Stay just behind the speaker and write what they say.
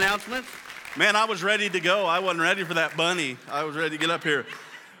announcements? Man, I was ready to go. I wasn't ready for that bunny. I was ready to get up here.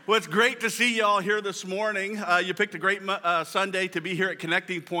 Well, it's great to see you all here this morning. You picked a great Sunday to be here at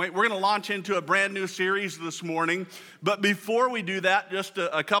Connecting Point. We're going to launch into a brand new series this morning. But before we do that, just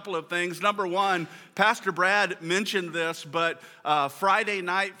a couple of things. Number one, Pastor Brad mentioned this, but Friday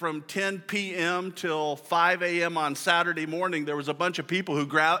night from 10 p.m. till 5 a.m. on Saturday morning, there was a bunch of people who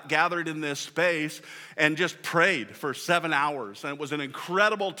gathered in this space and just prayed for 7 hours. And it was an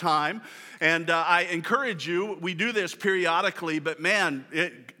incredible time. And I encourage you, we do this periodically, but man,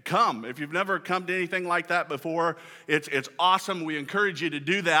 come. If you've never come to anything like that before, it's awesome. We encourage you to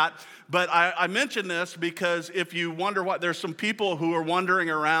do that. But I mention this because if you wonder what, there's some people who are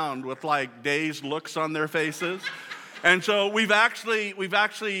wandering around with like dazed looks on their faces. And so we've actually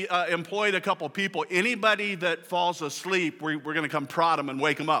employed a couple people. Anybody that falls asleep, we're going to come prod them and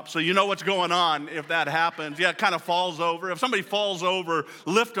wake them up. So you know what's going on if that happens. Yeah, it kind of falls over. If somebody falls over,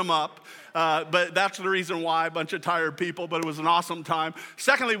 lift them up. But that's the reason why, a bunch of tired people, but it was an awesome time.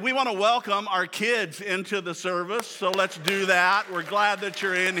 Secondly, we want to welcome our kids into the service, so let's do that. We're glad that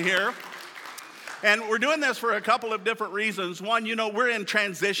you're in here. And we're doing this for a couple of different reasons. One, you know, we're in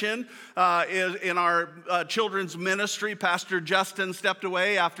transition in our children's ministry. Pastor Justin stepped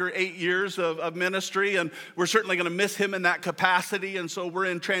away after 8 years of ministry, and we're certainly going to miss him in that capacity, and so we're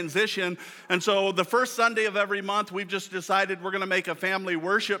in transition. And so the first Sunday of every month, we've just decided we're going to make a family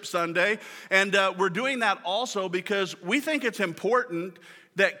worship Sunday, and we're doing that also because we think it's important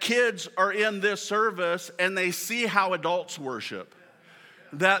that kids are in this service and they see how adults worship.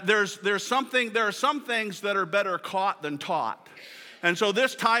 That there are some things that are better caught than taught. And so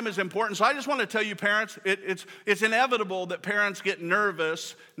this time is important. So I just want to tell you parents, it's inevitable that parents get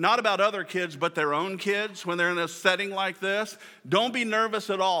nervous, not about other kids, but their own kids when they're in a setting like this. Don't be nervous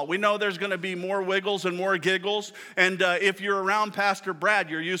at all. We know there's going to be more wiggles and more giggles. And if you're around Pastor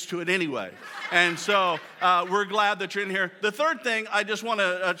Brad, you're used to it anyway. And so we're glad that you're in here. The third thing I just want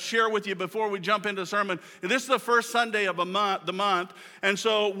to share with you before we jump into the sermon, this is the first Sunday of the month. And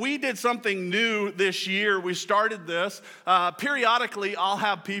so we did something new this year. We started this. Periodically, I'll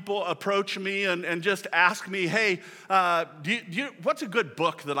have people approach me and just ask me, hey, what's a good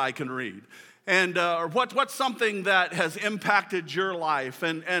book that I can read? And what's something that has impacted your life?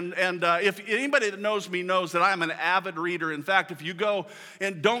 And if anybody that knows me knows that I'm an avid reader. In fact, if you go,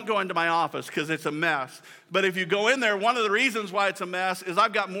 and don't go into my office because it's a mess. But if you go in there, one of the reasons why it's a mess is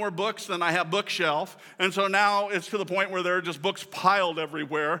I've got more books than I have bookshelf. And so now it's to the point where there are just books piled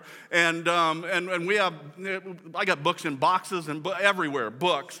everywhere. And I got books in boxes and everywhere,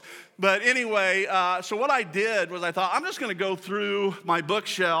 books. But anyway, so what I did was I thought, I'm just going to go through my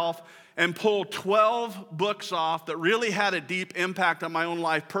bookshelf and pull 12 books off that really had a deep impact on my own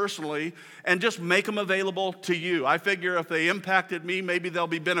life personally and just make them available to you. I figure if they impacted me, maybe they'll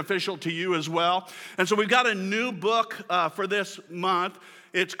be beneficial to you as well. And so we've got a new book for this month.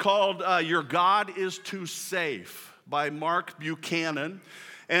 It's called Your God is Too Safe by Mark Buchanan.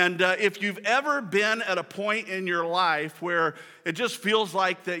 And if you've ever been at a point in your life where it just feels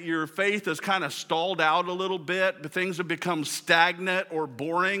like that your faith has kind of stalled out a little bit, things have become stagnant or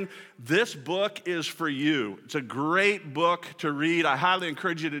boring, this book is for you. It's a great book to read. I highly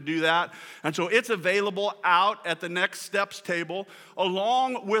encourage you to do that. And so it's available out at the Next Steps table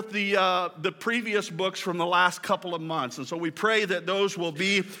along with the previous books from the last couple of months. And so we pray that those will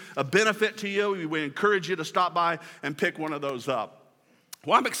be a benefit to you. We encourage you to stop by and pick one of those up.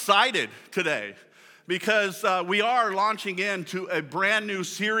 Well, I'm excited today because we are launching into a brand new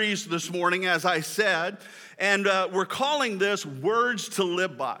series this morning, as I said, and we're calling this Words to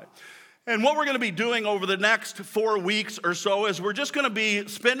Live By. And what we're going to be doing over the next 4 weeks or so is we're just going to be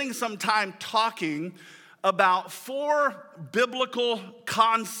spending some time talking about 4 biblical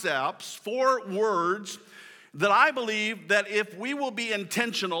concepts, 4 words that I believe that if we will be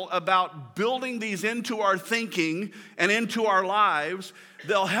intentional about building these into our thinking and into our lives,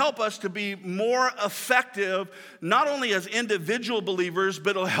 they'll help us to be more effective, not only as individual believers,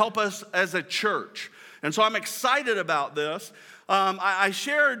 but it'll help us as a church. And so I'm excited about this. I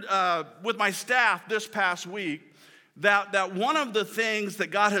shared with my staff this past week that one of the things that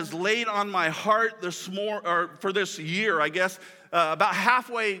God has laid on my heart for this year, I guess, about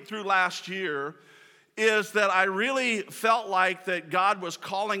halfway through last year, is that I really felt like that God was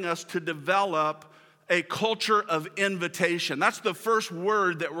calling us to develop a culture of invitation. That's the first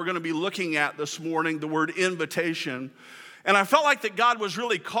word that we're going to be looking at this morning, the word invitation. And I felt like that God was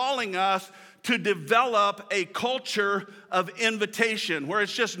really calling us to develop a culture of invitation where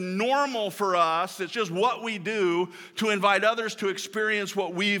it's just normal for us, it's just what we do to invite others to experience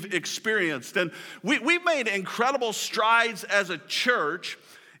what we've experienced. And we've made incredible strides as a church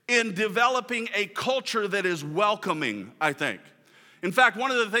in developing a culture that is welcoming, I think. In fact, one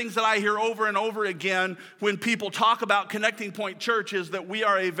of the things that I hear over and over again when people talk about Connecting Point Church is that we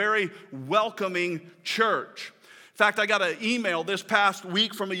are a very welcoming church. In fact, I got an email this past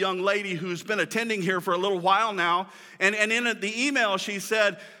week from a young lady who's been attending here for a little while now. And in the email, she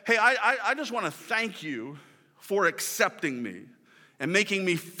said, hey, I just want to thank you for accepting me and making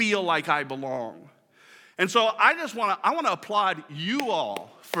me feel like I belong. And so I want to applaud you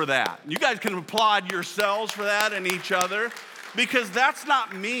all for that. You guys can applaud yourselves for that and each other, because that's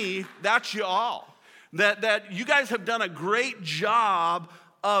not me, that's you all. That you guys have done a great job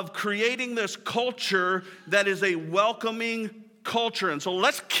of creating this culture that is a welcoming culture. And so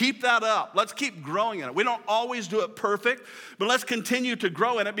let's keep that up. Let's keep growing in it. We don't always do it perfect, but let's continue to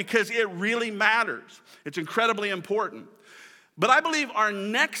grow in it because it really matters. It's incredibly important. But I believe our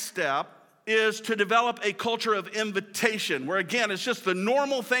next step is to develop a culture of invitation, where again, it's just the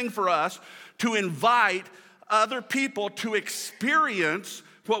normal thing for us to invite other people to experience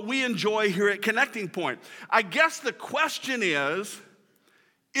what we enjoy here at Connecting Point. I guess the question is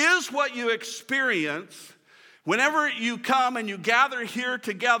what you experience whenever you come and you gather here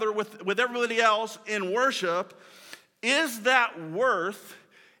together with everybody else in worship, is that worth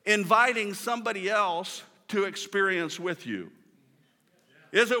inviting somebody else to experience with you?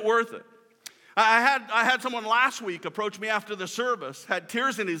 Is it worth it? I had someone last week approach me after the service, had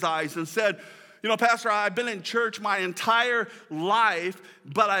tears in his eyes, and said, you know, Pastor, I've been in church my entire life,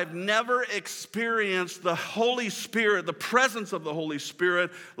 but I've never experienced the Holy Spirit, the presence of the Holy Spirit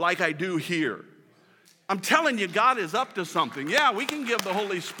like I do here. I'm telling you, God is up to something. Yeah, we can give the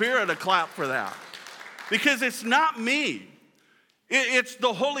Holy Spirit a clap for that, because it's not me. It's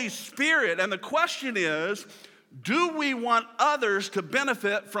the Holy Spirit. And the question is, do we want others to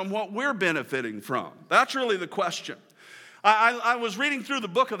benefit from what we're benefiting from? That's really the question. I was reading through the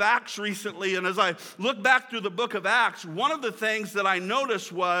book of Acts recently, and as I look back through the book of Acts, one of the things that I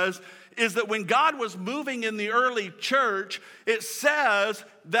noticed is that when God was moving in the early church, it says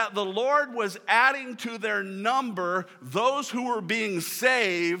that the Lord was adding to their number those who were being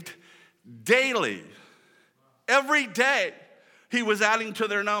saved daily. Every day, he was adding to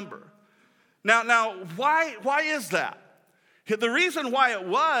their number. Now, why is that? The reason why it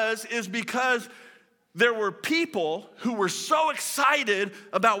was is because there were people who were so excited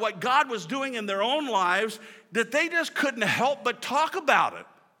about what God was doing in their own lives that they just couldn't help but talk about it.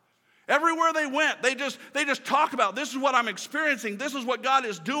 Everywhere they went, they just talked about, this is what I'm experiencing, this is what God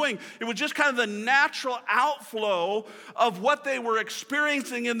is doing. It was just kind of the natural outflow of what they were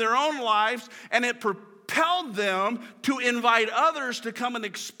experiencing in their own lives, and it propelled them to invite others to come and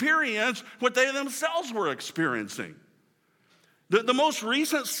experience what they themselves were experiencing. The most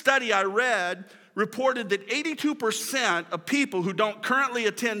recent study I read reported that 82% of people who don't currently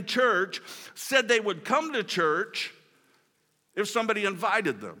attend church said they would come to church if somebody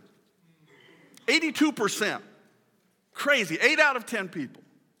invited them. 82%. Crazy. 8 out of 10 people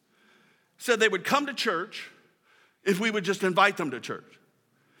said they would come to church if we would just invite them to church.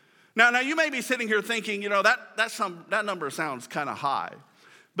 Now you may be sitting here thinking, you know, that number sounds kind of high.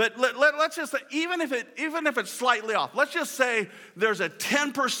 But let's just say, even if it's slightly off, let's just say there's a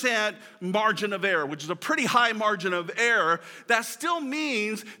 10% margin of error, which is a pretty high margin of error. That still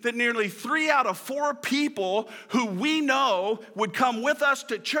means that nearly 3 out of 4 people who we know would come with us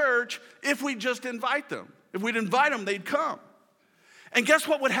to church if we just invite them. If we'd invite them, they'd come. And guess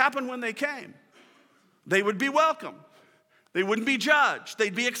what would happen when they came? They would be welcomed. They wouldn't be judged.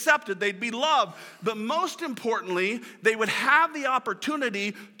 They'd be accepted. They'd be loved. But most importantly, they would have the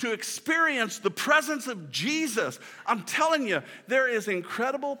opportunity to experience the presence of Jesus. I'm telling you, there is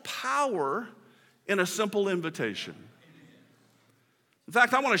incredible power in a simple invitation. In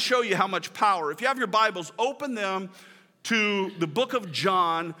fact, I want to show you how much power. If you have your Bibles, open them to the book of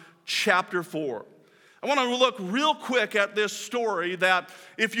John, chapter 4. I want to look real quick at this story that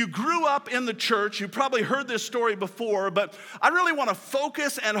if you grew up in the church, you probably heard this story before, but I really want to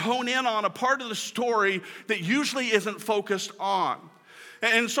focus and hone in on a part of the story that usually isn't focused on.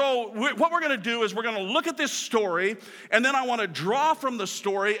 And so what we're going to do is we're going to look at this story, and then I want to draw from the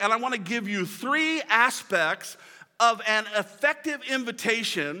story, and I want to give you 3 aspects of an effective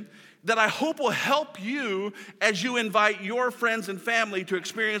invitation that I hope will help you as you invite your friends and family to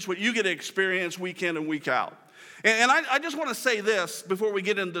experience what you get to experience week in and week out. And I just want to say this before we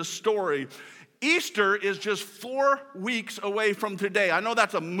get into the story. Easter is just 4 weeks away from today. I know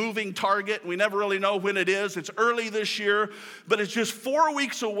that's a moving target. We never really know when it is. It's early this year, but it's just 4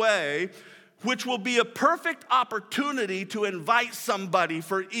 weeks away, which will be a perfect opportunity to invite somebody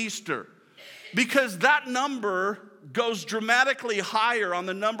for Easter, because that number goes dramatically higher on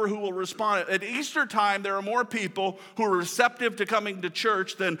the number who will respond. At Easter time, there are more people who are receptive to coming to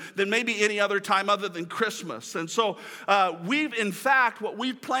church than maybe any other time other than Christmas. And so what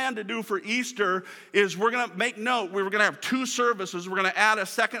we've planned to do for Easter is we're going to make note. We're going to have 2 services. We're going to add a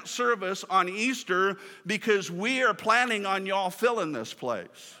second service on Easter because we are planning on y'all filling this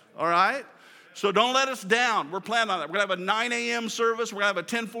place. All right? So don't let us down. We're planning on that. We're going to have a 9 a.m. service. We're going to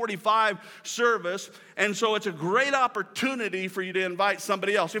have a 10:45 service. And so it's a great opportunity for you to invite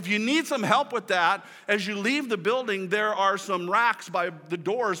somebody else. If you need some help with that, as you leave the building, there are some racks by the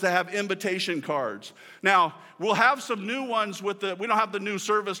doors that have invitation cards. Now, we'll have some new ones we don't have the new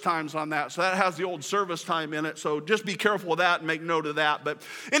service times on that. So that has the old service time in it. So just be careful with that and make note of that. But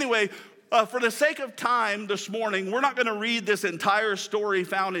anyway, for the sake of time this morning, we're not going to read this entire story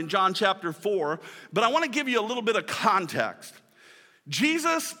found in John chapter 4, but I want to give you a little bit of context.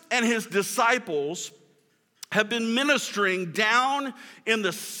 Jesus and his disciples have been ministering down in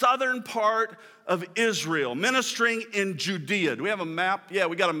the southern part of Israel, ministering in Judea. Do we have a map? Yeah,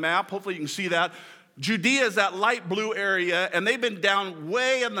 we got a map. Hopefully you can see that. Judea is that light blue area, and they've been down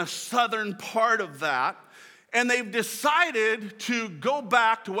way in the southern part of that. And they've decided to go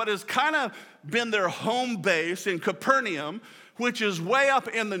back to what has kind of been their home base in Capernaum, which is way up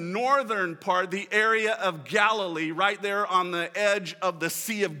in the northern part, the area of Galilee, right there on the edge of the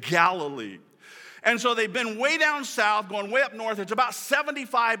Sea of Galilee. And so they've been way down south, going way up north. It's about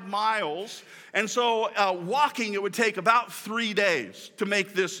 75 miles. And so walking, it would take about 3 days to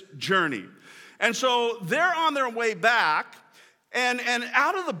make this journey. And so they're on their way back, and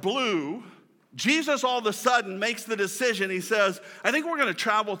out of the blue, Jesus all of a sudden makes the decision. He says, I think we're going to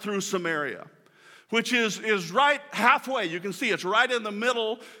travel through Samaria, which is right halfway. You can see it's right in the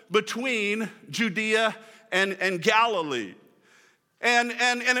middle between Judea and Galilee. And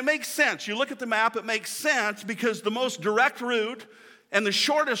it makes sense. You look at the map, it makes sense because the most direct route and the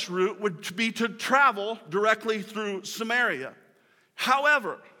shortest route would be to travel directly through Samaria.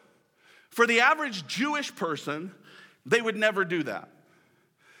 However, for the average Jewish person, they would never do that.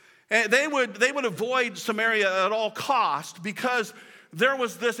 And they would avoid Samaria at all costs because there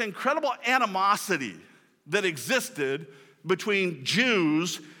was this incredible animosity that existed between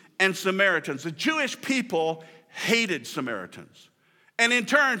Jews and Samaritans. The Jewish people hated Samaritans. And in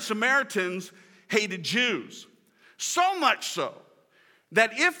turn, Samaritans hated Jews. So much so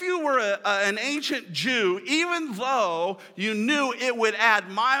that if you were an ancient Jew, even though you knew it would add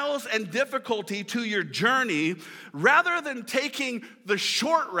miles and difficulty to your journey, rather than taking the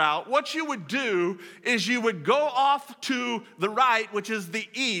short route, what you would do is you would go off to the right, which is the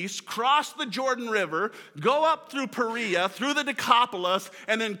east, cross the Jordan River, go up through Perea, through the Decapolis,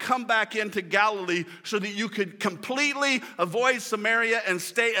 and then come back into Galilee so that you could completely avoid Samaria and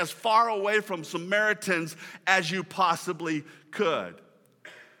stay as far away from Samaritans as you possibly could.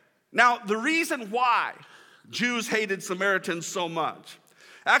 Now, the reason why Jews hated Samaritans so much,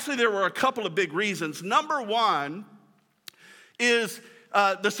 actually there were a couple of big reasons. Number one is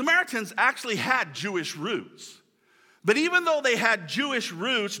the Samaritans actually had Jewish roots. But even though they had Jewish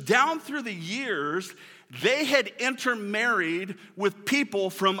roots, down through the years, they had intermarried with people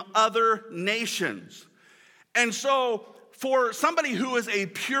from other nations. And so for somebody who is a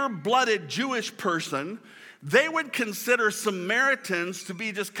pure-blooded Jewish person, they would consider Samaritans to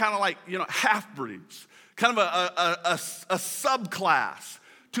be just kind of like, half-breeds, kind of a subclass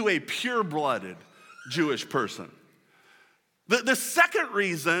to a pure-blooded Jewish person. The second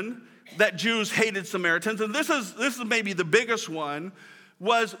reason that Jews hated Samaritans, and this is maybe the biggest one,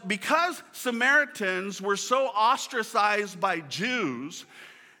 was because Samaritans were so ostracized by Jews,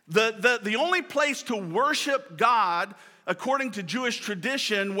 the only place to worship God according to Jewish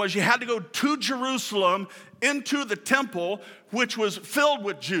tradition was you had to go to Jerusalem into the temple, which was filled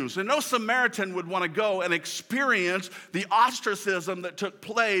with Jews. And no Samaritan would want to go and experience the ostracism that took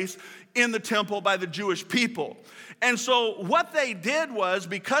place in the temple by the Jewish people. And so what they did was,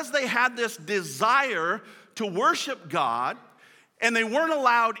 because they had this desire to worship God, and they weren't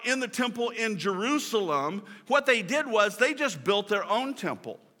allowed in the temple in Jerusalem, what they did was they just built their own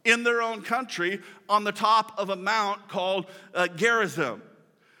temple in their own country on the top of a mount called Gerizim,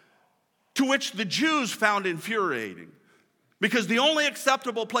 to which the Jews found infuriating, because the only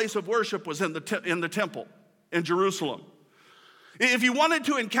acceptable place of worship was in the temple in Jerusalem. If you wanted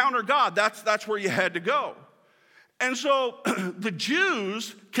to encounter God, that's where you had to go. And so the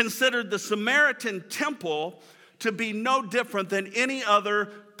Jews considered the Samaritan temple to be no different than any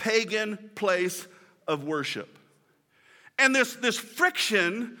other pagan place of worship. And this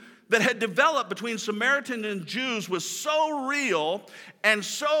friction that had developed between Samaritans and Jews was so real and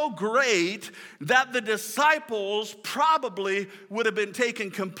so great that the disciples probably would have been taken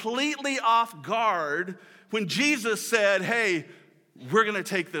completely off guard when Jesus said, hey, we're going to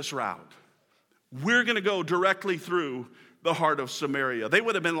take this route. We're going to go directly through the heart of Samaria. They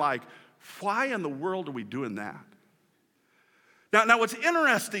would have been like, why in the world are we doing that? Now what's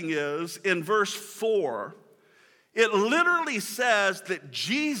interesting is in verse 4, it literally says that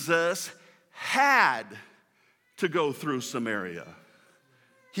Jesus had to go through Samaria.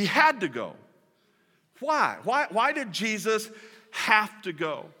 He had to go. Why? Why did Jesus have to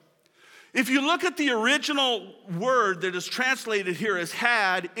go? If you look at the original word that is translated here as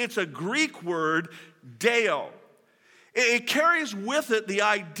had, it's a Greek word, deo. It carries with it the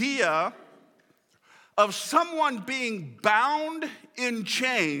idea of someone being bound in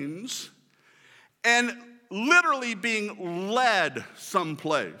chains and literally being led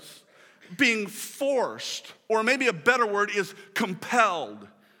someplace, being forced, or maybe a better word is compelled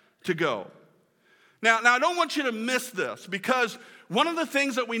to go. Now I don't want you to miss this, because one of the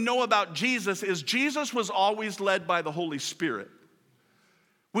things that we know about Jesus is Jesus was always led by the Holy Spirit.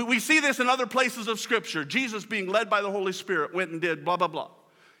 We see this in other places of Scripture. Jesus being led by the Holy Spirit went and did blah, blah, blah.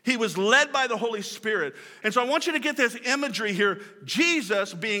 He was led by the Holy Spirit. And so I want you to get this imagery here.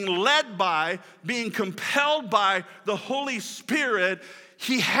 Jesus being led by, being compelled by the Holy Spirit,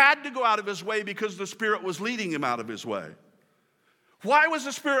 he had to go out of his way because the Spirit was leading him out of his way. Why was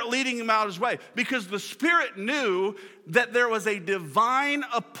the Spirit leading him out of his way? Because the Spirit knew that there was a divine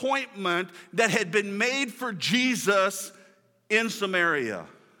appointment that had been made for Jesus in Samaria.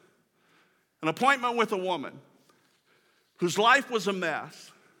 An appointment with a woman whose life was a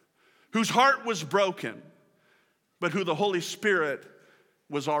mess, whose heart was broken, but who the Holy Spirit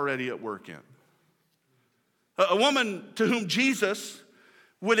was already at work in. A woman to whom Jesus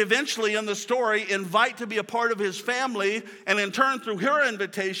would eventually, in the story, invite to be a part of his family, and in turn, through her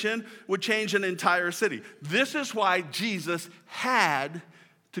invitation, would change an entire city. This is why Jesus had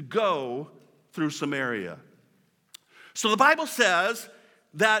to go through Samaria. So the Bible says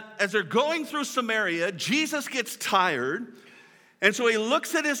that as they're going through Samaria, Jesus gets tired, and so he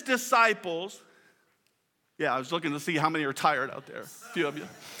looks at his disciples. Yeah, I was looking to see how many are tired out there. A few of you.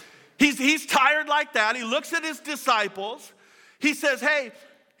 He's tired like that. He looks at his disciples. He says, hey,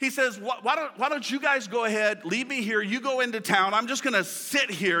 why don't you guys go ahead, leave me here, you go into town, I'm just going to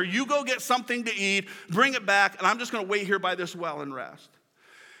sit here, you go get something to eat, bring it back, and I'm just going to wait here by this well and rest.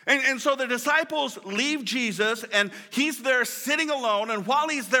 And so the disciples leave Jesus, and he's there sitting alone, and while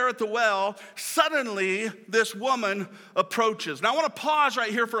he's there at the well, suddenly this woman approaches. Now I want to pause right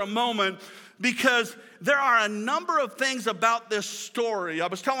here for a moment, because there are a number of things about this story. I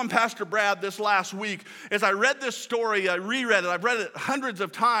was telling Pastor Brad this last week, as I read this story, I reread it, I've read it hundreds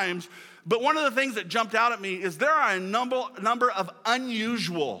of times, but one of the things that jumped out at me is there are a number of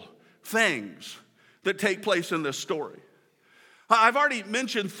unusual things that take place in this story. I've already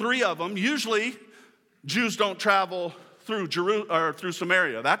mentioned 3 of them. Usually, Jews don't travel through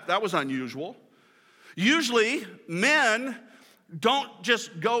Samaria. That was unusual. Usually, men don't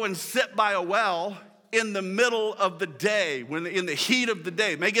just go and sit by a well in the middle of the day, in the heat of the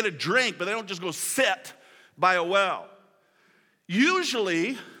day. They may get a drink, but they don't just go sit by a well.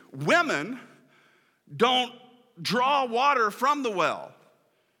 Usually, women don't draw water from the well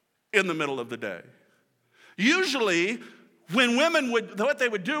in the middle of the day. Usually, when women what they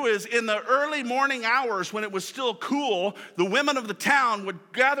would do is in the early morning hours when it was still cool, the women of the town would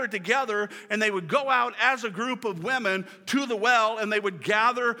gather together and they would go out as a group of women to the well and they would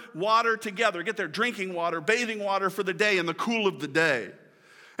gather water together, get their drinking water, bathing water for the day in the cool of the day.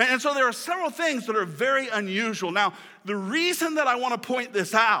 And so there are several things that are very unusual. Now, the reason that I want to point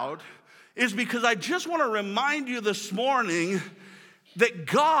this out is because I just want to remind you this morning that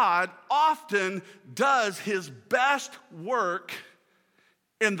God often does his best work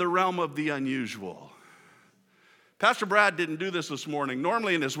in the realm of the unusual. Pastor Brad didn't do this morning.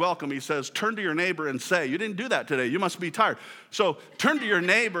 Normally in his welcome, he says, turn to your neighbor and say, you didn't do that today. You must be tired. So turn to your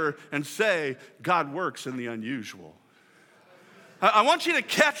neighbor and say, God works in the unusual. I want you to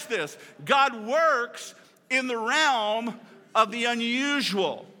catch this. God works in the realm of the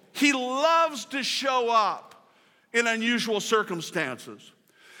unusual. He loves to show up in unusual circumstances.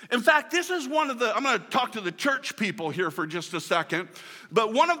 In fact, this is I'm going to talk to the church people here for just a second,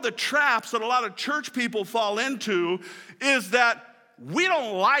 but one of the traps that a lot of church people fall into is that we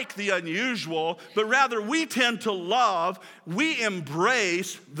don't like the unusual, but rather we tend to we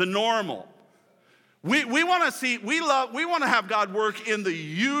embrace the normal. We want to have God work in the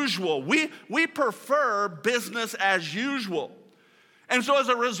usual. We prefer business as usual. And so as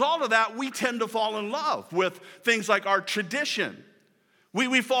a result of that, we tend to fall in love with things like our tradition.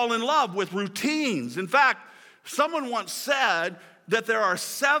 We fall in love with routines. In fact, someone once said that there are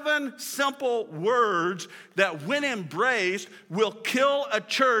 7 simple words that, when embraced, will kill a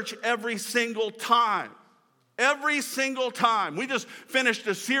church every single time. Every single time. We just finished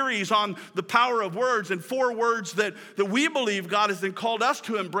a series on the power of words, and 4 words that we believe God has then called us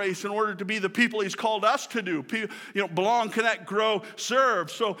to embrace in order to be the people he's called us to do. Belong, connect, grow,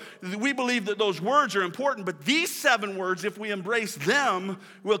 serve. So we believe that those words are important, but these 7 words, if we embrace them,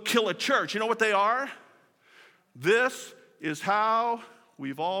 will kill a church. You know what they are? This is how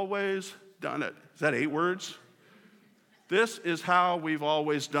we've always done it. Is that 8 words? This is how we've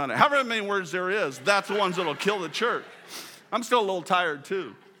always done it. However many words there is, that's the ones that'll kill the church. I'm still a little tired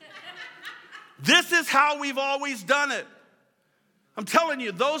too. This is how we've always done it. I'm telling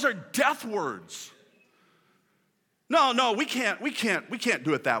you, those are death words. No, we can't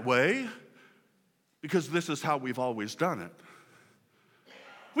do it that way, because this is how we've always done it.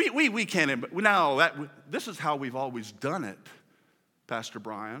 We can't. No, this is how we've always done it, Pastor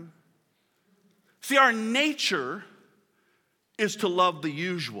Brian. See, our nature is to love the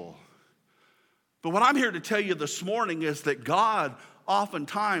usual. But what I'm here to tell you this morning is that God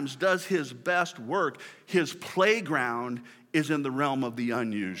oftentimes does his best work. His playground is in the realm of the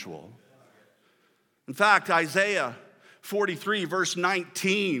unusual. In fact, Isaiah 43 verse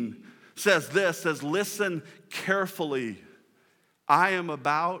 19 says this, listen carefully. I am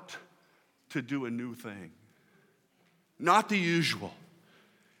about to do a new thing. Not the usual.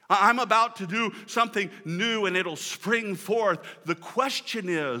 I'm about to do something new and it'll spring forth. The question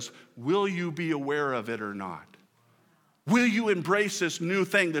is, will you be aware of it or not? Will you embrace this new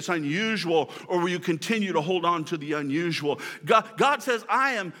thing that's unusual, or will you continue to hold on to the unusual? God says,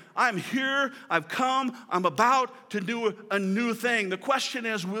 I'm here, I've come, I'm about to do a new thing. The question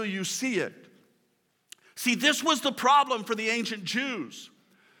is, will you see it? See, this was the problem for the ancient Jews,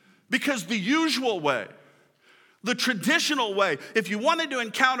 because the usual way, the traditional way, if you wanted to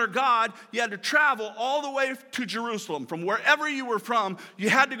encounter God, you had to travel all the way to Jerusalem. From wherever you were from,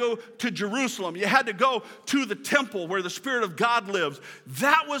 you had to go to Jerusalem. You had to go to the temple where the Spirit of God lives.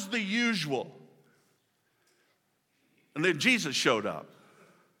 That was the usual. And then Jesus showed up.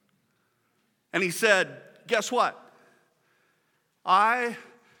 And he said, guess what? I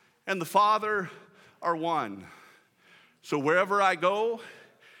and the Father are one. So wherever I go,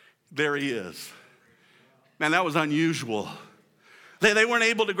 there he is. Man, that was unusual. They weren't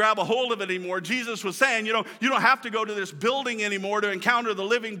able to grab a hold of it anymore. Jesus was saying, you don't have to go to this building anymore to encounter the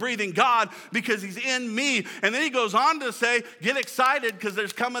living, breathing God, because he's in me. And then he goes on to say, get excited, because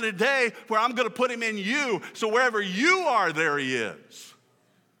there's coming a day where I'm going to put him in you. So wherever you are, there he is.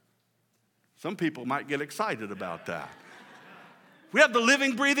 Some people might get excited about that. We have the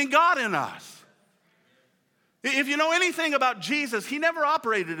living, breathing God in us. If you know anything about Jesus, he never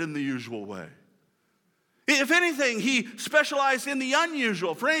operated in the usual way. If anything, he specialized in the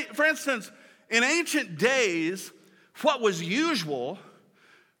unusual. For instance, in ancient days, what was usual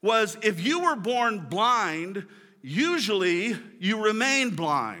was if you were born blind, usually you remained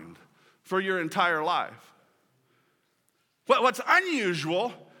blind for your entire life. What's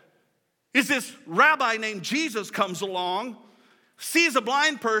unusual is this rabbi named Jesus comes along, sees a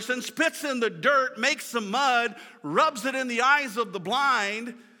blind person, spits in the dirt, makes some mud, rubs it in the eyes of the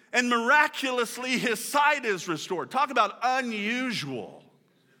blind, and miraculously his sight is restored. Talk about unusual.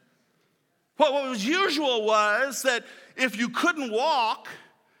 What was usual was that if you couldn't walk,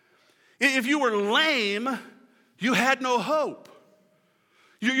 if you were lame, you had no hope.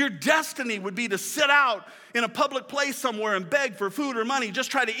 Your destiny would be to sit out in a public place somewhere and beg for food or money,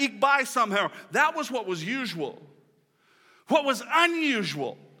 just try to eke by somehow. That was what was usual. What was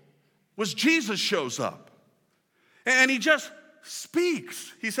unusual was Jesus shows up and he just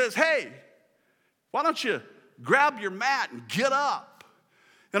speaks. He says, hey, why don't you grab your mat and get up?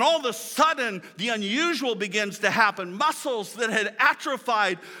 And all of a sudden, the unusual begins to happen. Muscles that had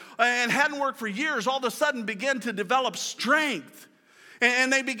atrophied and hadn't worked for years all of a sudden begin to develop strength.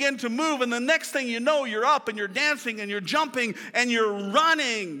 And they begin to move, and the next thing you know, you're up and you're dancing and you're jumping and you're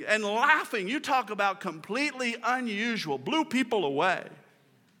running and laughing. You talk about completely unusual. Blew people away.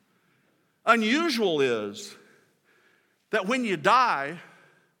 Unusual is that when you die,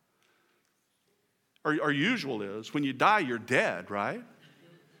 or usual is, when you die, you're dead, right?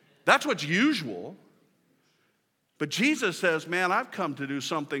 That's what's usual. But Jesus says, man, I've come to do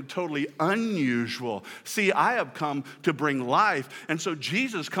something totally unusual. See, I have come to bring life. And so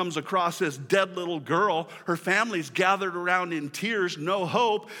Jesus comes across this dead little girl. Her family's gathered around in tears, no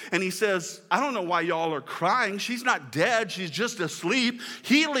hope. And he says, I don't know why y'all are crying. She's not dead. She's just asleep.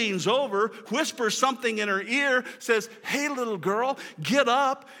 He leans over, whispers something in her ear, says, hey, little girl, get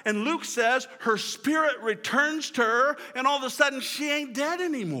up. And Luke says her spirit returns to her, and all of a sudden she ain't dead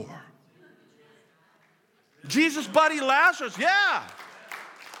anymore. Jesus' buddy Lazarus, yeah.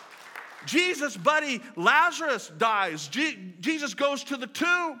 Jesus' buddy Lazarus dies. Jesus goes to the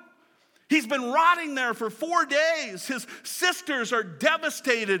tomb. He's been rotting there for 4 days. His sisters are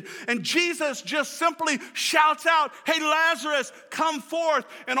devastated. And Jesus just simply shouts out, hey, Lazarus, come forth.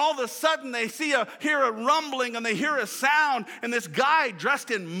 And all of a sudden they hear a rumbling and they hear a sound. And this guy dressed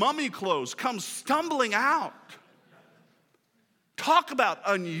in mummy clothes comes stumbling out. Talk about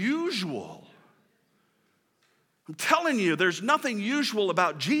unusual. I'm telling you, there's nothing usual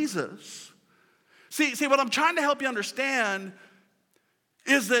about Jesus. See, what I'm trying to help you understand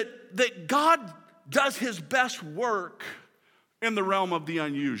is that God does his best work in the realm of the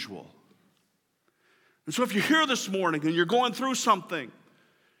unusual. And so if you're here this morning and you're going through something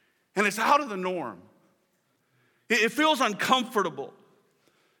and it's out of the norm, it feels uncomfortable.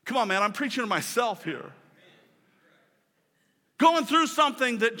 Come on, man, I'm preaching to myself here. Going through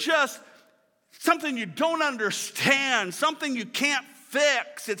something that something you don't understand, something you can't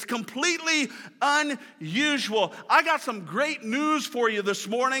fix. It's completely unusual. I got some great news for you this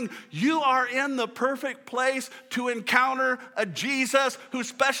morning. You are in the perfect place to encounter a Jesus who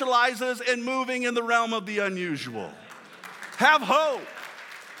specializes in moving in the realm of the unusual. Have hope.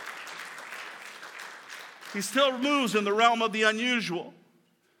 He still moves in the realm of the unusual.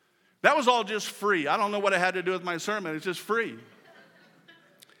 That was all just free. I don't know what it had to do with my sermon. It's just free.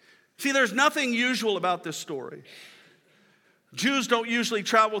 See, there's nothing usual about this story. Jews don't usually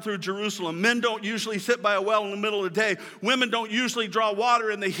travel through Jerusalem. Men don't usually sit by a well in the middle of the day. Women don't usually draw water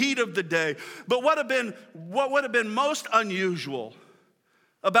in the heat of the day. But what would have been most unusual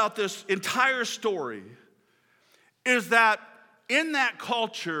about this entire story is that in that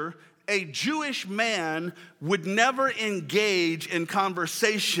culture, a Jewish man would never engage in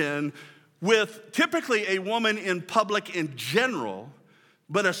conversation with typically a woman in public in general,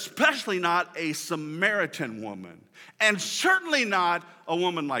 but especially not a Samaritan woman, and certainly not a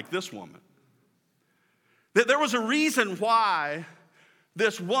woman like this woman. That there was a reason why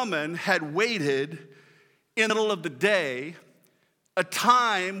this woman had waited in the middle of the day, a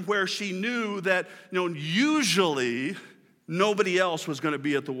time where she knew that usually nobody else was going to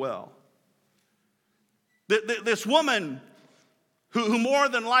be at the well. This woman, who more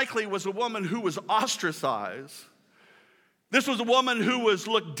than likely was a woman who was ostracized. This was a woman who was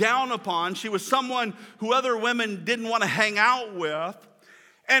looked down upon. She was someone who other women didn't want to hang out with.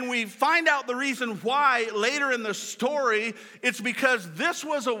 And we find out the reason why later in the story. It's because this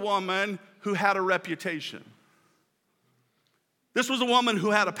was a woman who had a reputation. This was a woman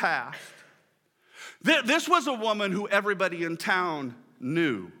who had a past. This was a woman who everybody in town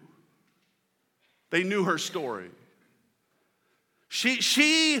knew. They knew her story. She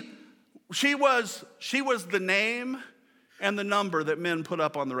was the name and the number that men put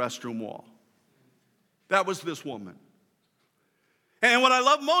up on the restroom wall. That was this woman. And what I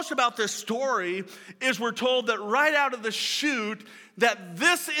love most about this story is we're told that right out of the chute that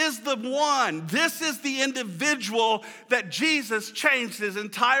this is the one, this is the individual that Jesus changed his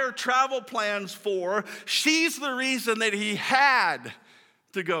entire travel plans for. She's the reason that he had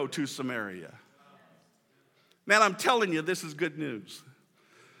to go to Samaria. Man, I'm telling you, this is good news.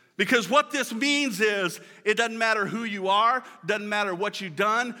 Because what this means is it doesn't matter who you are, doesn't matter what you've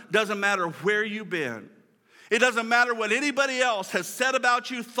done, doesn't matter where you've been. It doesn't matter what anybody else has said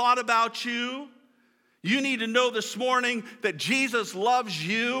about you, thought about you. You need to know this morning that Jesus loves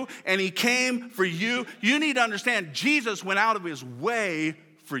you and he came for you. You need to understand Jesus went out of his way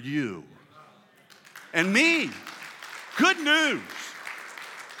for you and me. Good news.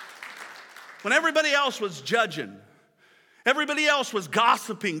 When everybody else was judging, everybody else was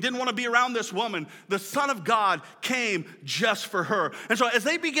gossiping, didn't want to be around this woman, the Son of God came just for her. And so as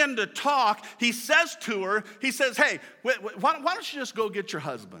they begin to talk, he says to her, hey, why don't you just go get your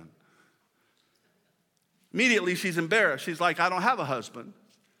husband? Immediately she's embarrassed. She's like, I don't have a husband.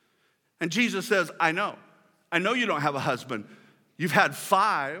 And Jesus says, I know you don't have a husband. You've had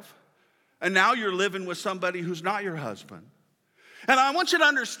 5, and now you're living with somebody who's not your husband. And I want you to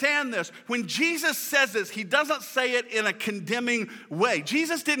understand this. When Jesus says this, he doesn't say it in a condemning way.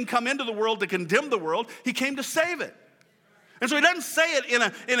 Jesus didn't come into the world to condemn the world. He came to save it. And so he doesn't say it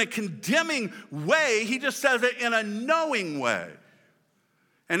in a condemning way. He just says it in a knowing way.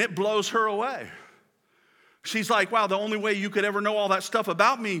 And it blows her away. She's like, wow, the only way you could ever know all that stuff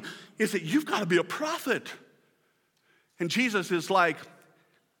about me is that you've got to be a prophet. And Jesus is like,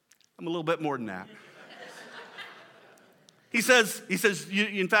 I'm a little bit more than that. He says,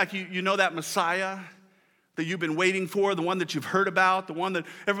 in fact, you know that Messiah that you've been waiting for, the one that you've heard about, the one that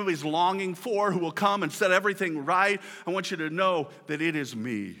everybody's longing for, who will come and set everything right. I want you to know that it is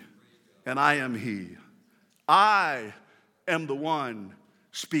me, and I am he. I am the one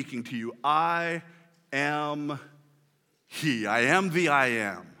speaking to you. I am he. I am the I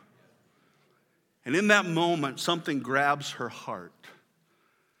am. And in that moment, something grabs her heart.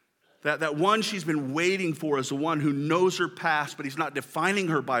 That one she's been waiting for is the one who knows her past, but he's not defining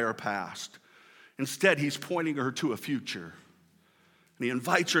her by her past. Instead, he's pointing her to a future. And he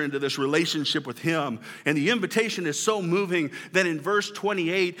invites her into this relationship with him. And the invitation is so moving that in verse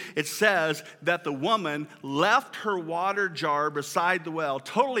 28, it says that the woman left her water jar beside the well,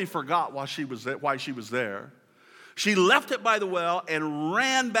 totally forgot why she was there. She left it by the well and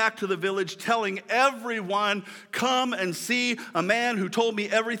ran back to the village, telling everyone, come and see a man who told me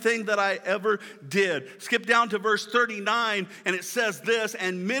everything that I ever did. Skip down to verse 39, and it says this,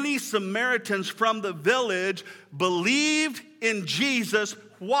 and many Samaritans from the village believed in Jesus.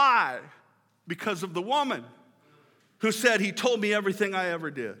 Why? Because of the woman who said, he told me everything I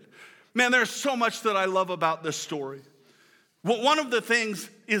ever did. Man, there's so much that I love about this story. Well, one of the things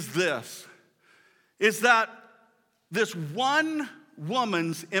is that this one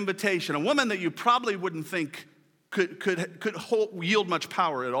woman's invitation, a woman that you probably wouldn't think could yield much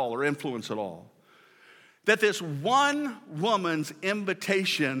power at all or influence at all, that this one woman's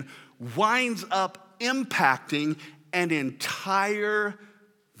invitation winds up impacting an entire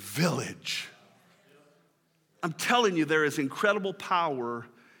village. I'm telling you, there is incredible power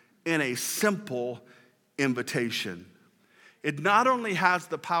in a simple invitation. It not only has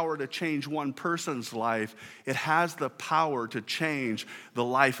the power to change one person's life, it has the power to change the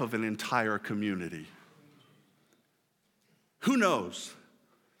life of an entire community. Who knows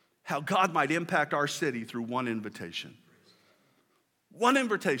how God might impact our city through one invitation? One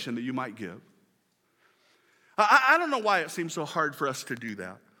invitation that you might give. I don't know why it seems so hard for us to do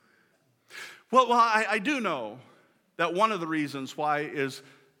that. Well, I do know that one of the reasons why is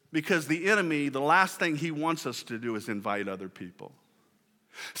because the enemy, the last thing he wants us to do is invite other people.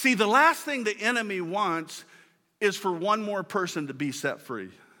 See, the last thing the enemy wants is for one more person to be set free.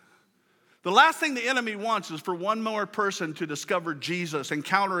 The last thing the enemy wants is for one more person to discover Jesus,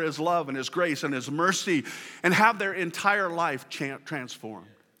 encounter his love and his grace and his mercy, and have their entire life transformed.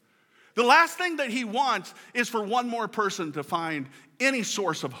 The last thing that he wants is for one more person to find any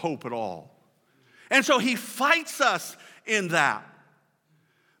source of hope at all. And so he fights us in that.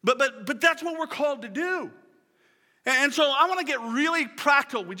 But that's what we're called to do. And so I want to get really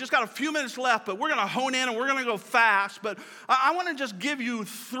practical. We just got a few minutes left, but we're going to hone in and we're going to go fast. But I want to just give you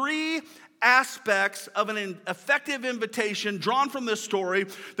 3 aspects of an effective invitation drawn from this story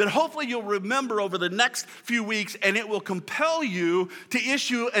that hopefully you'll remember over the next few weeks, and it will compel you to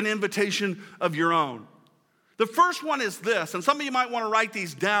issue an invitation of your own. The first one is this, and some of you might want to write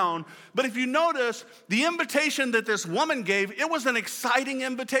these down, but if you notice, the invitation that this woman gave, it was an exciting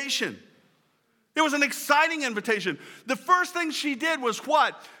invitation. It was an exciting invitation. The first thing she did was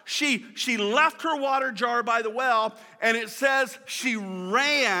what? She left her water jar by the well, and it says she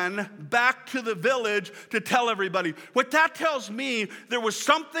ran back to the village to tell everybody. What that tells me, there was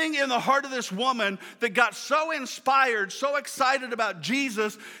something in the heart of this woman that got so inspired, so excited about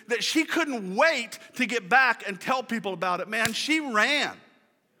Jesus, that she couldn't wait to get back and tell people about it. Man, she ran.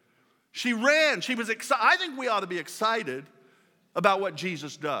 She ran. She was excited. I think we ought to be excited about what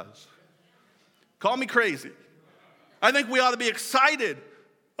Jesus does. Call me crazy. I think we ought to be excited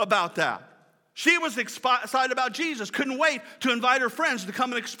about that. She was excited about Jesus, couldn't wait to invite her friends to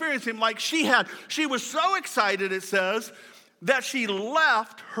come and experience him like she had. She was so excited, it says, that she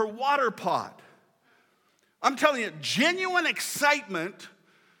left her water pot. I'm telling you, genuine excitement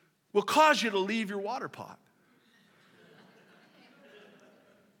will cause you to leave your water pot.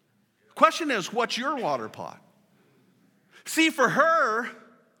 The question is, what's your water pot? See, for her,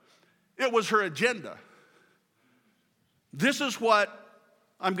 it was her agenda. This is what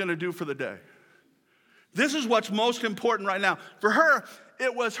I'm going to do for the day. This is what's most important right now. For her,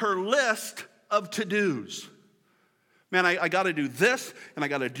 it was her list of to-dos. Man, I got to do this, and I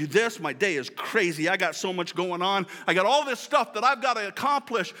got to do this. My day is crazy. I got so much going on. I got all this stuff that I've got to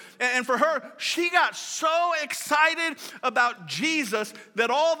accomplish. And for her, she got so excited about Jesus that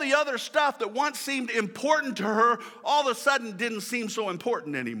all the other stuff that once seemed important to her all of a sudden didn't seem so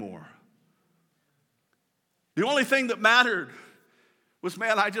important anymore. The only thing that mattered was,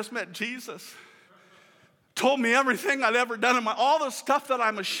 man, I just met Jesus. Told me everything I'd ever done all the stuff that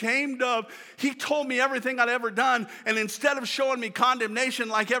I'm ashamed of. He told me everything I'd ever done. And instead of showing me condemnation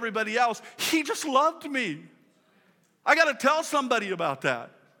like everybody else, he just loved me. I got to tell somebody about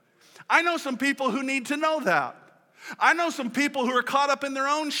that. I know some people who need to know that. I know some people who are caught up in their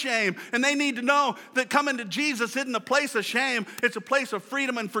own shame, and they need to know that coming to Jesus isn't a place of shame. It's a place of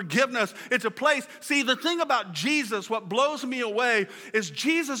freedom and forgiveness. It's a place, see, the thing about Jesus, what blows me away, is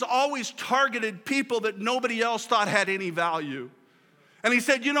Jesus always targeted people that nobody else thought had any value. And he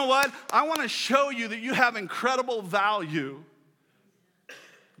said, you know what? I want to show you that you have incredible value.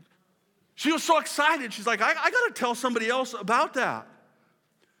 She was so excited. She's like, I got to tell somebody else about that.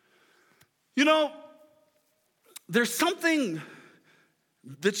 You know, there's something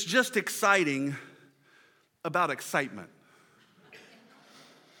that's just exciting about excitement.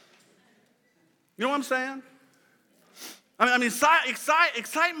 You know what I'm saying? I mean,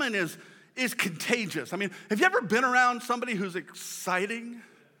 excitement is contagious. I mean, have you ever been around somebody who's exciting?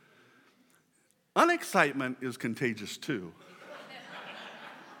 Unexcitement is contagious too.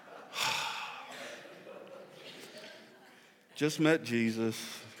 Just met Jesus.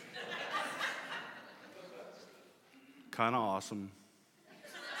 Kind of awesome.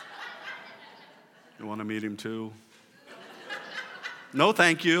 You want to meet him too? No,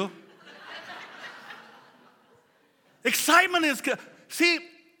 thank you. Excitement is, see,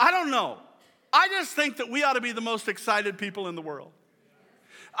 I don't know. I just think that we ought to be the most excited people in the world.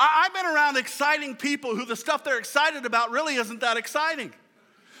 I've been around exciting people who the stuff they're excited about really isn't that exciting.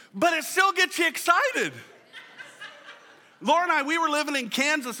 But it still gets you excited. Laura and I, we were living in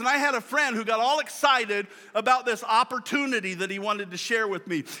Kansas, and I had a friend who got all excited about this opportunity that he wanted to share with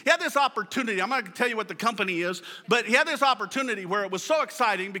me. He had this opportunity. I'm not going to tell you what the company is, but he had this opportunity where it was so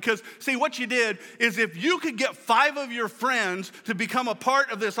exciting because, see, what you did is if you could get 5 of your friends to become a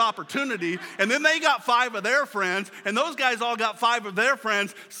part of this opportunity, and then they got 5 of their friends, and those guys all got 5 of their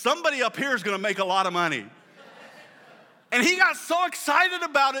friends, somebody up here is going to make a lot of money. And he got so excited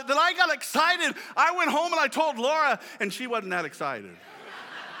about it that I got excited. I went home and I told Laura, and she wasn't that excited.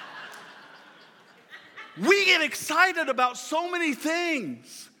 We get excited about so many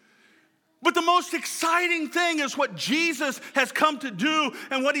things. But the most exciting thing is what Jesus has come to do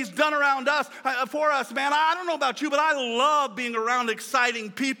and what he's done around us, for us, man. I don't know about you, but I love being around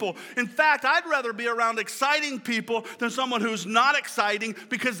exciting people. In fact, I'd rather be around exciting people than someone who's not exciting,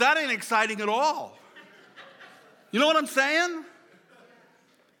 because that ain't exciting at all. You know what I'm saying?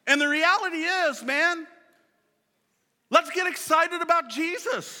 And the reality is, man, let's get excited about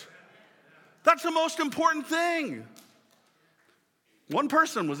Jesus. That's the most important thing. One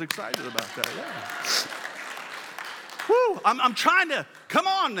person was excited about that, yeah. Whew, I'm trying to, come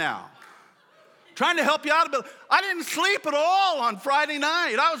on now. Trying to help you out a bit. I didn't sleep at all on Friday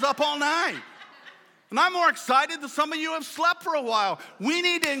night. I was up all night. And I'm more excited than some of you have slept for a while. We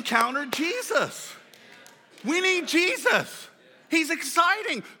need to encounter Jesus. We need Jesus. He's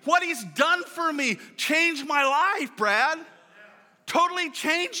exciting. What he's done for me changed my life, Brad. Totally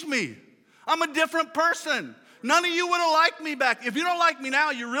changed me. I'm a different person. None of you would have liked me back. If you don't like me now,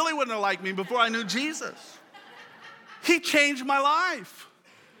 you really wouldn't have liked me before I knew Jesus. He changed my life.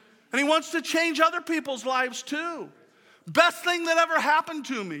 And he wants to change other people's lives too. Best thing that ever happened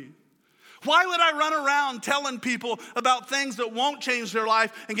to me. Why would I run around telling people about things that won't change their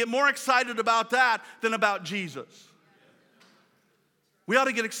life and get more excited about that than about Jesus? We ought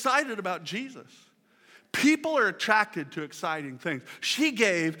to get excited about Jesus. People are attracted to exciting things. She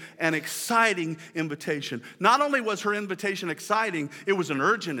gave an exciting invitation. Not only was her invitation exciting, it was an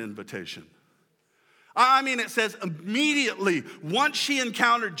urgent invitation. I mean, it says immediately, once she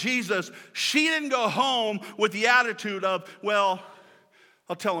encountered Jesus, she didn't go home with the attitude of, well,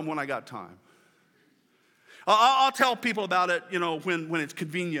 I'll tell them when I got time. I'll tell people about it, when it's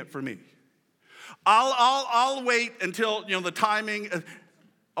convenient for me. I'll wait until, the timing.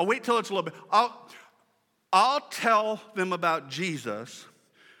 I'll wait till it's a little bit. I'll tell them about Jesus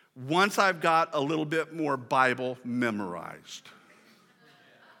once I've got a little bit more Bible memorized.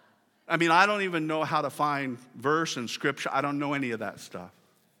 I mean, I don't even know how to find verse and scripture. I don't know any of that stuff.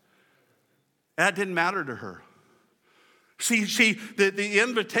 That didn't matter to her. See, the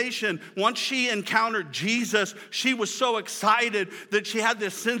invitation, once she encountered Jesus, she was so excited that she had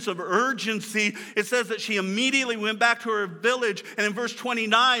this sense of urgency. It says that she immediately went back to her village. And in verse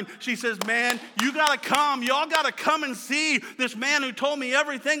 29, she says, man, you got to come. Y'all got to come and see this man who told me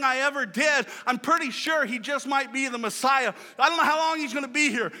everything I ever did. I'm pretty sure he just might be the Messiah. I don't know how long he's going to be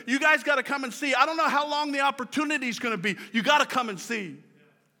here. You guys got to come and see. I don't know how long the opportunity is going to be. You got to come and see.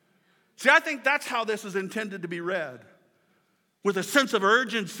 See, I think that's how this is intended to be read. With a sense of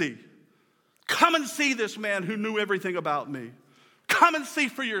urgency. Come and see this man who knew everything about me. Come and see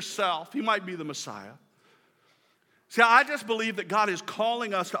for yourself. He might be the Messiah. See, I just believe that God is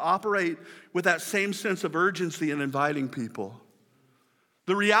calling us to operate with that same sense of urgency in inviting people.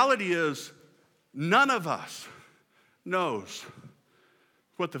 The reality is, none of us knows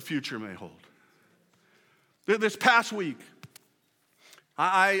what the future may hold. This past week,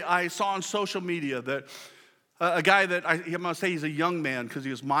 I saw on social media that a guy that I'm going to say he's a young man because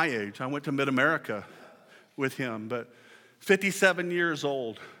he was my age. I went to Mid-America with him, but 57 years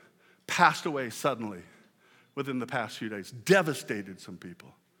old, passed away suddenly within the past few days. Devastated some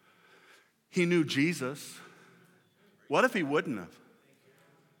people. He knew Jesus. What if he wouldn't have?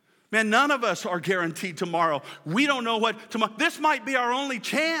 Man, none of us are guaranteed tomorrow. We don't know what tomorrow. This might be our only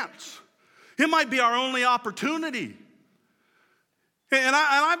chance. It might be our only opportunity. And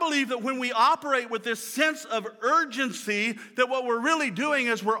I believe that when we operate with this sense of urgency, that what we're really doing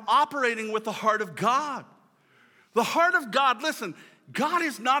is we're operating with the heart of God. The heart of God, listen, God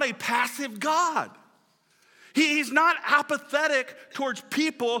is not a passive God. He's not apathetic towards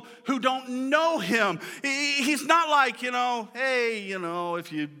people who don't know him. He's not like, hey,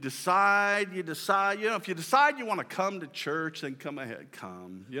 if you decide. If you decide you want to come to church, then come ahead,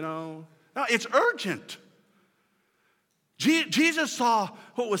 come, No, it's urgent. Jesus saw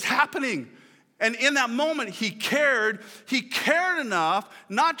what was happening. And in that moment, he cared. He cared enough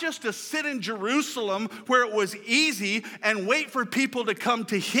not just to sit in Jerusalem where it was easy and wait for people to come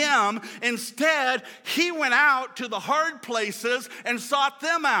to him. Instead, he went out to the hard places and sought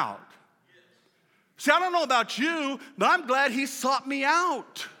them out. See, I don't know about you, but I'm glad he sought me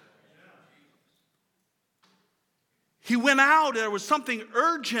out. He went out. There was something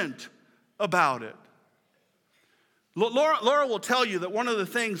urgent about it. Laura will tell you that one of the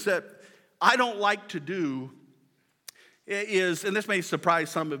things that I don't like to do is, and this may surprise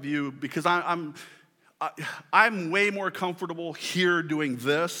some of you, because I'm way more comfortable here doing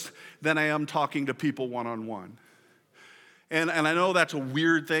this than I am talking to people one-on-one. And I know that's a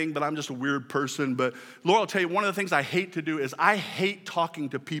weird thing, but I'm just a weird person. But Laura will tell you, one of the things I hate to do is I hate talking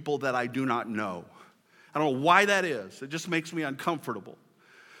to people that I do not know. I don't know why that is. It just makes me uncomfortable.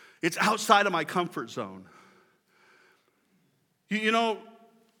 It's outside of my comfort zone.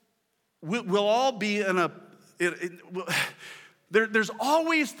 We'll all be in there's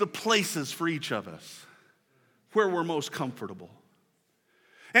always the places for each of us where we're most comfortable.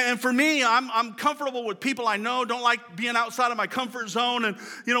 And for me, I'm comfortable with people I know, don't like being outside of my comfort zone. And,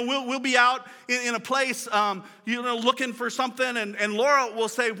 we'll be out in a place, looking for something. And Laura will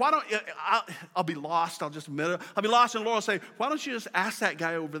say, I'll be lost, I'll just admit it. I'll be lost, and Laura will say, why don't you just ask that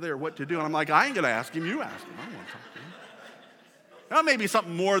guy over there what to do? And I'm like, I ain't going to ask him, you ask him. I don't want to talk to him. Now, maybe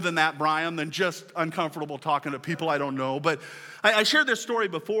something more than that, Brian, than just uncomfortable talking to people I don't know. But I shared this story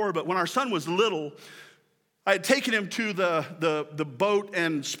before, but when our son was little, I had taken him to the boat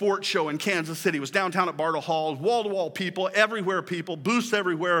and sports show in Kansas City. It was downtown at Bartle Hall, wall-to-wall people, everywhere people, booths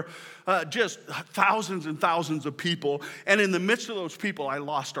everywhere, just thousands and thousands of people. And in the midst of those people, I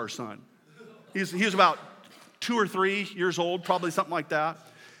lost our son. He was about 2 or 3 years old, probably something like that.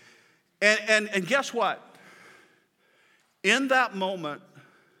 And guess what? In that moment,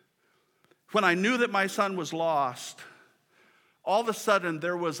 when I knew that my son was lost, all of a sudden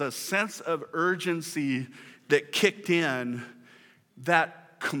there was a sense of urgency that kicked in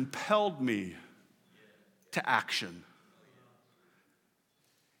that compelled me to action.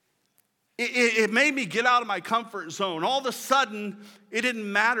 It made me get out of my comfort zone. All of a sudden, it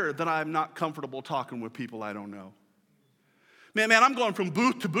didn't matter that I'm not comfortable talking with people I don't know. Man, I'm going from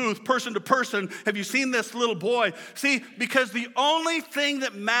booth to booth, person to person. Have you seen this little boy? See, because the only thing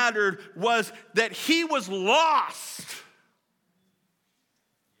that mattered was that he was lost.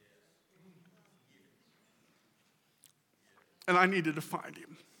 And I needed to find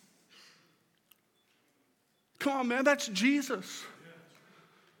him. Come on, man, that's Jesus.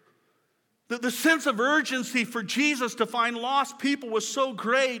 The sense of urgency for Jesus to find lost people was so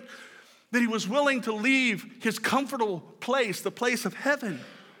great that he was willing to leave his comfortable place, the place of heaven.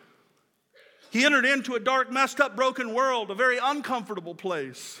 He entered into a dark, messed up, broken world, a very uncomfortable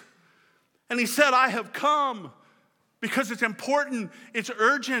place. And he said, I have come because it's important, it's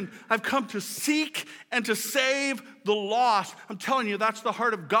urgent. I've come to seek and to save the lost. I'm telling you, that's the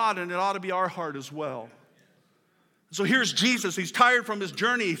heart of God, and it ought to be our heart as well. So here's Jesus. He's tired from his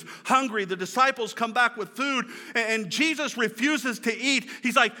journey. He's hungry. The disciples come back with food, and Jesus refuses to eat.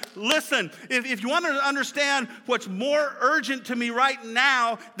 He's like, listen, if you want to understand what's more urgent to me right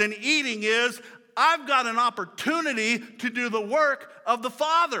now than eating is, I've got an opportunity to do the work of the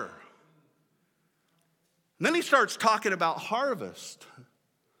Father. And then he starts talking about harvest.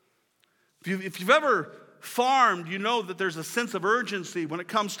 If you've ever farmed, you know that there's a sense of urgency when it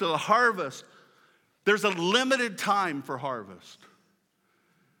comes to the harvest. There's a limited time for harvest.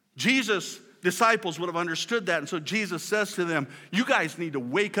 Jesus' disciples would have understood that, and so Jesus says to them, you guys need to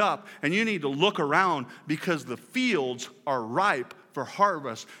wake up and you need to look around because the fields are ripe for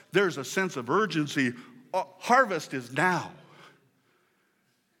harvest. There's a sense of urgency. Harvest is now.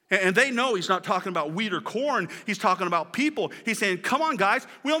 And they know he's not talking about wheat or corn. He's talking about people. He's saying, come on, guys.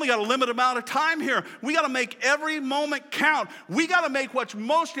 We only got a limited amount of time here. We got to make every moment count. We got to make what's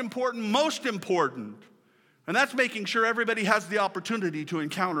most important, most important. And that's making sure everybody has the opportunity to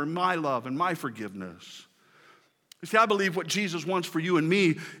encounter my love and my forgiveness. You see, I believe what Jesus wants for you and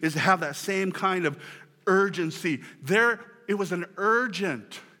me is to have that same kind of urgency. It was an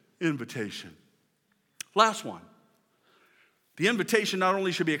urgent invitation. Last one. The invitation not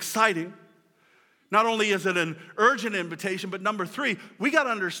only should be exciting, not only is it an urgent invitation, but number 3, we got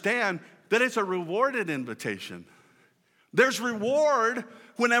to understand that it's a rewarded invitation. There's reward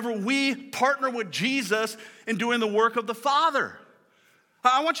whenever we partner with Jesus in doing the work of the Father.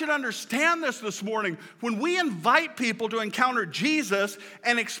 I want you to understand this morning. When we invite people to encounter Jesus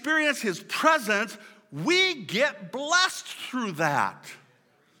and experience his presence, we get blessed through that.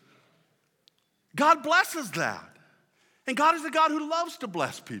 God blesses that. And God is a God who loves to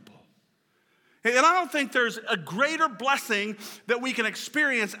bless people. And I don't think there's a greater blessing that we can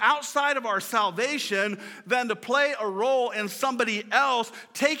experience outside of our salvation than to play a role in somebody else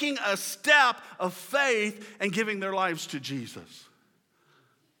taking a step of faith and giving their lives to Jesus.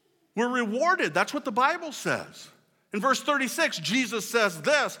 We're rewarded. That's what the Bible says. In verse 36, Jesus says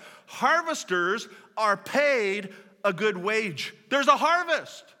this, harvesters are paid a good wage. There's a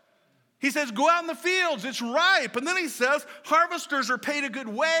harvest. He says, go out in the fields, it's ripe. And then he says, harvesters are paid a good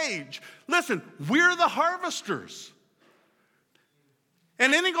wage. Listen, we're the harvesters.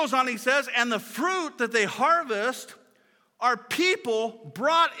 And then he goes on, he says, and the fruit that they harvest are people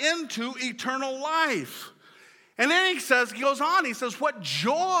brought into eternal life. And then he goes on, he says, what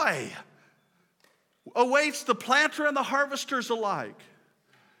joy awaits the planter and the harvesters alike.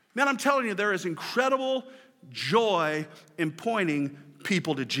 Man, I'm telling you, there is incredible joy in pointing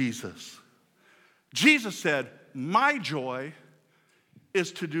people to Jesus. Jesus said, my joy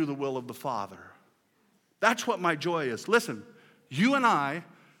is to do the will of the Father. That's what my joy is. Listen, you and I,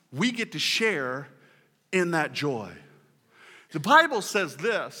 we get to share in that joy. The Bible says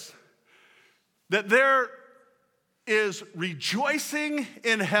this, that there is rejoicing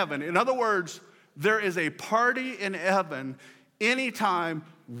in heaven. In other words, there is a party in heaven anytime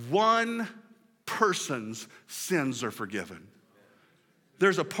one person's sins are forgiven.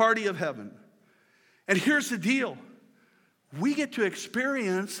 There's a party of heaven. And here's the deal. We get to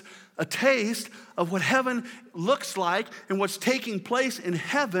experience a taste of what heaven looks like and what's taking place in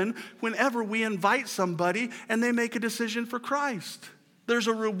heaven whenever we invite somebody and they make a decision for Christ. There's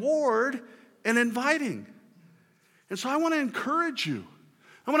a reward in inviting. And so I want to encourage you.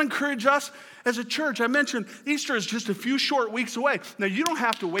 I want to encourage us as a church. I mentioned Easter is just a few short weeks away. Now, you don't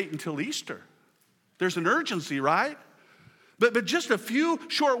have to wait until Easter. There's an urgency, right? But just a few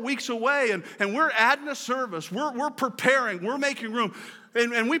short weeks away, and we're adding a service. We're preparing. We're making room.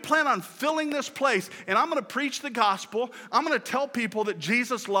 And we plan on filling this place. And I'm going to preach the gospel. I'm going to tell people that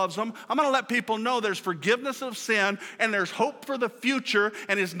Jesus loves them. I'm going to let people know there's forgiveness of sin, and there's hope for the future,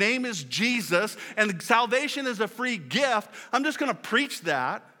 and his name is Jesus, and salvation is a free gift. I'm just going to preach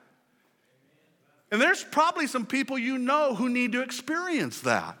that. And there's probably some people you know who need to experience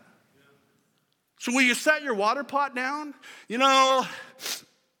that. So will you set your water pot down? You know,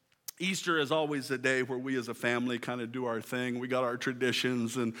 Easter is always a day where we as a family kind of do our thing. We got our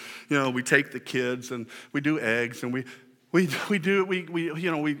traditions, and we take the kids and we do eggs, and we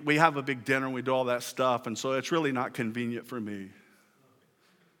have a big dinner and we do all that stuff, and so it's really not convenient for me.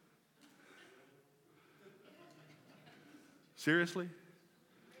 Seriously?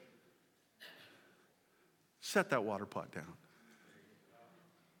 Set that water pot down.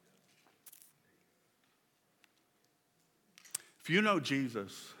 If you know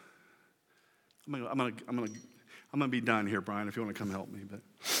Jesus, I'm gonna be done here, Brian, if you want to come help me, but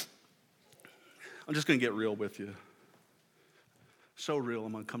I'm just gonna get real with you. So real,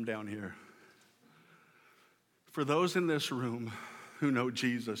 I'm going to come down here. For those in this room who know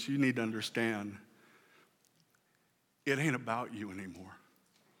Jesus, you need to understand it ain't about you anymore.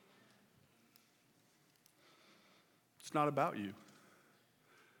 It's not about you.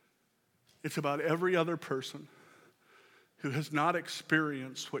 It's about every other person who has not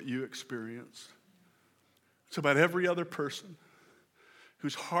experienced what you experienced. It's about every other person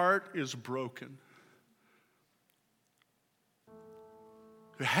whose heart is broken,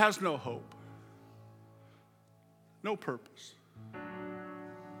 who has no hope, no purpose,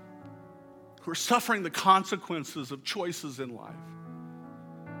 who are suffering the consequences of choices in life,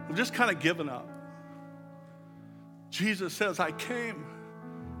 who've just kind of given up. Jesus says, I came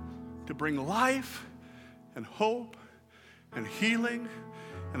to bring life and hope and healing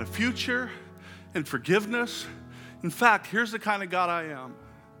and a future and forgiveness. In fact, here's the kind of God I am.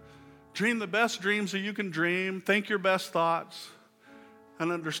 Dream the best dreams that you can dream. Think your best thoughts.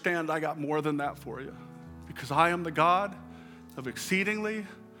 And understand I got more than that for you. Because I am the God of exceedingly,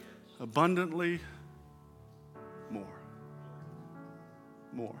 abundantly more.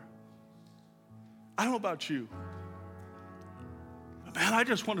 More. I don't know about you. But man, I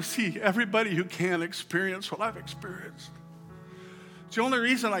just want to see everybody who can experience what I've experienced. It's the only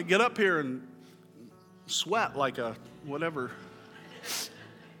reason I get up here and sweat like a whatever.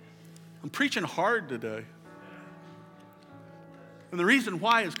 I'm preaching hard today. And the reason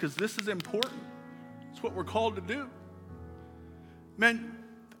why is because this is important. It's what we're called to do. Man,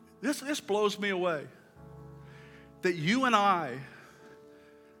 this blows me away. That you and I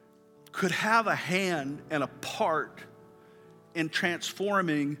could have a hand and a part in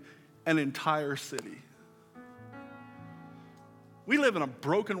transforming an entire city. We live in a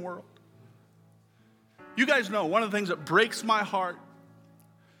broken world. You guys know one of the things that breaks my heart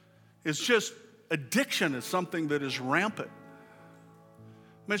is just addiction is something that is rampant.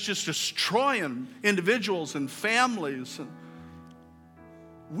 I mean, it's just destroying individuals and families. And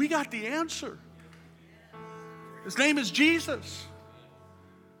we got the answer. His name is Jesus.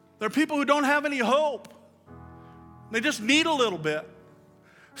 There are people who don't have any hope. They just need a little bit.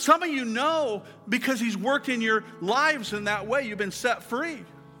 Some of you know because he's worked in your lives in that way. You've been set free.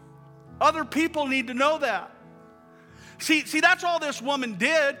 Other people need to know that. See, that's all this woman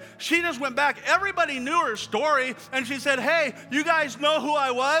did. She just went back. Everybody knew her story, and she said, hey, you guys know who I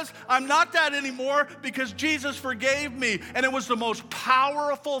was? I'm not that anymore because Jesus forgave me. And it was the most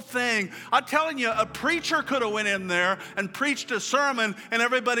powerful thing. I'm telling you, a preacher could have went in there and preached a sermon, and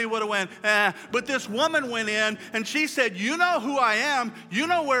everybody would have went, eh. But this woman went in, and she said, you know who I am. You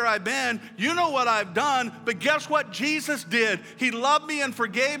know where I've been. You know what I've done. But guess what Jesus did? He loved me and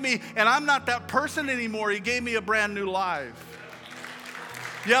forgave me, and I'm not that person anymore. He gave me a brand new life.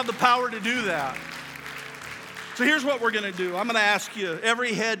 You have the power to do that. So here's what we're going to do. I'm going to ask you,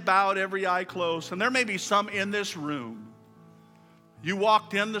 every head bowed, every eye closed, and there may be some in this room. You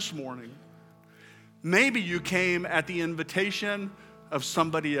walked in this morning. Maybe you came at the invitation of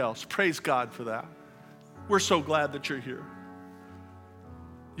somebody else. Praise God for that. We're so glad that you're here.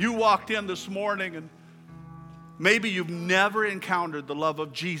 You walked in this morning, and maybe you've never encountered the love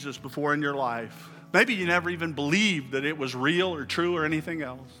of Jesus before in your life. Maybe you never even believed that it was real or true or anything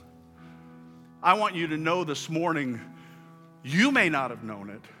else. I want you to know this morning, you may not have known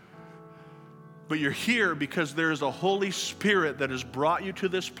it, but you're here because there is a Holy Spirit that has brought you to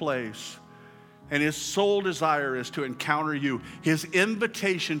this place, and his sole desire is to encounter you. His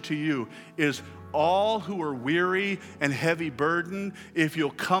invitation to you is, all who are weary and heavy burdened, if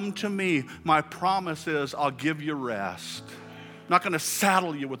you'll come to me, my promise is I'll give you rest. I'm not going to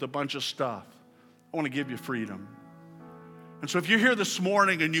saddle you with a bunch of stuff. I want to give you freedom. And so if you're here this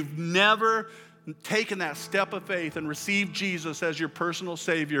morning and you've never taken that step of faith and received Jesus as your personal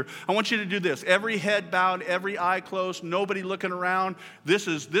Savior, I want you to do this. Every head bowed, every eye closed, nobody looking around. This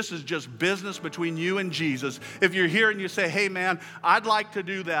is just business between you and Jesus. If you're here and you say, hey man, I'd like to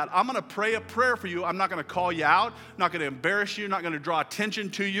do that, I'm going to pray a prayer for you. I'm not going to call you out, not going to embarrass you, not going to draw attention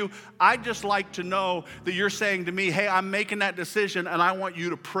to you. I'd just like to know that you're saying to me, hey, I'm making that decision and I want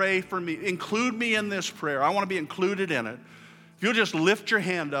you to pray for me. Include me in this prayer. I want to be included in it. If you'll just lift your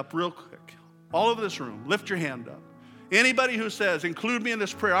hand up real quick. All over this room, lift your hand up. Anybody who says, include me in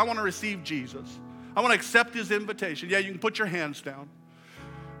this prayer, I want to receive Jesus. I want to accept his invitation. Yeah, you can put your hands down.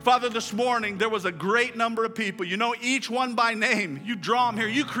 Father, this morning, there was a great number of people. You know each one by name. You draw them here.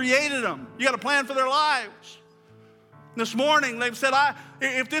 You created them. You got a plan for their lives. This morning, they've said,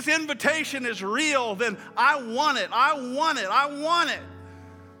 if this invitation is real, then I want it. I want it. I want it.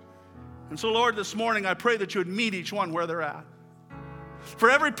 And so, Lord, this morning, I pray that you would meet each one where they're at. For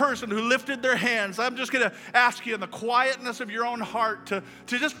every person who lifted their hands, I'm just going to ask you in the quietness of your own heart to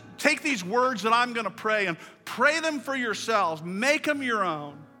just take these words that I'm going to pray and pray them for yourselves. Make them your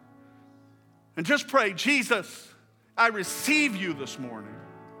own. And just pray, Jesus, I receive you this morning.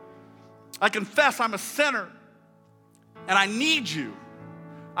 I confess I'm a sinner and I need you.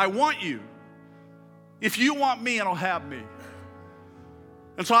 I want you. If you want me, it'll have me.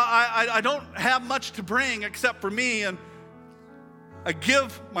 And so I don't have much to bring except for me, and I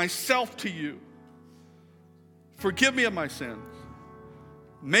give myself to you. Forgive me of my sins.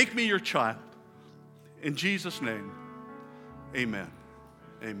 Make me your child. In Jesus' name, amen.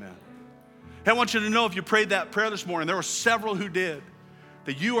 Amen. Hey, I want you to know if you prayed that prayer this morning, there were several who did,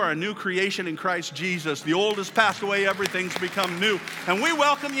 that you are a new creation in Christ Jesus. The old has passed away, everything's become new. And we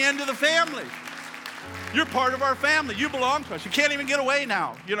welcome you into the family. You're part of our family. You belong to us. You can't even get away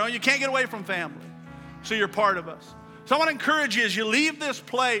now. You can't get away from family. So you're part of us. So I want to encourage you as you leave this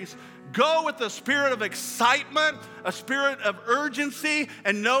place, go with a spirit of excitement, a spirit of urgency,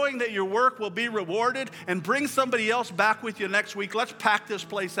 and knowing that your work will be rewarded, and bring somebody else back with you next week. Let's pack this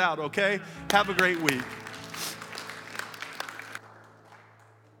place out, okay? Have a great week.